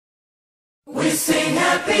sing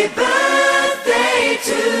happy birthday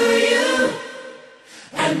to you,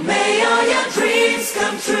 and may all your dreams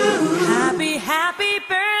come true. Happy, happy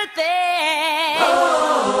birthday.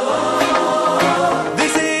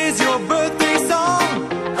 This is your birthday song.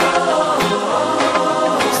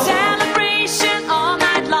 Celebration all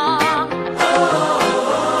night long.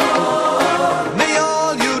 May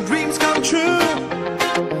all your dreams come true.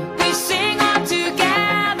 We sing all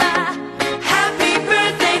together. Happy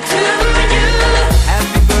birthday to you.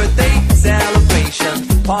 Happy birthday celebration.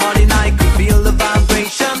 Party night, can feel the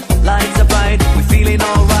vibration. Lights are bright, we're feeling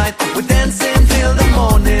alright. We're dancing till the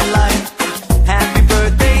morning light. Happy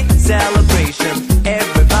birthday celebration.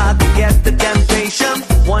 Everybody get the temptation.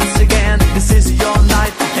 Once again, this is your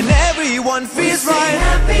night, and everyone feels Sing right.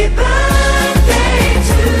 happy birthday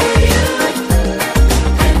to you,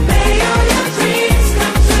 and may all your dreams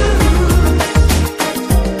come true.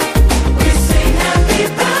 We sing happy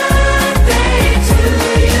birthday to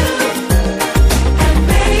you, and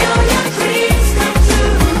may all your dreams come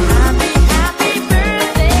true. Happy, happy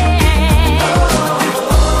birthday.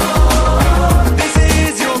 This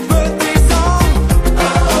is your birthday song.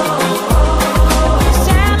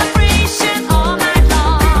 Celebration all night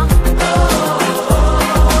long.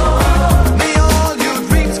 May all your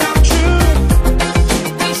dreams come true.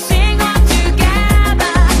 We sing all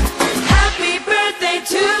together. Happy birthday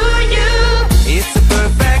to you. It's a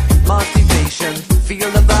perfect motivation. Feel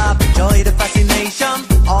the vibe, enjoy the fascination.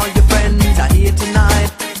 All your friends are here tonight.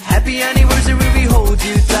 Happy anniversary, we hold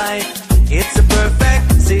you tight. It's a perfect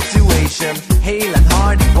situation. Hale and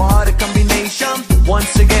hard, what a combination.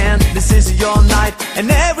 Once again, this is your night, and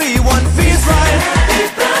everyone feels right. Happy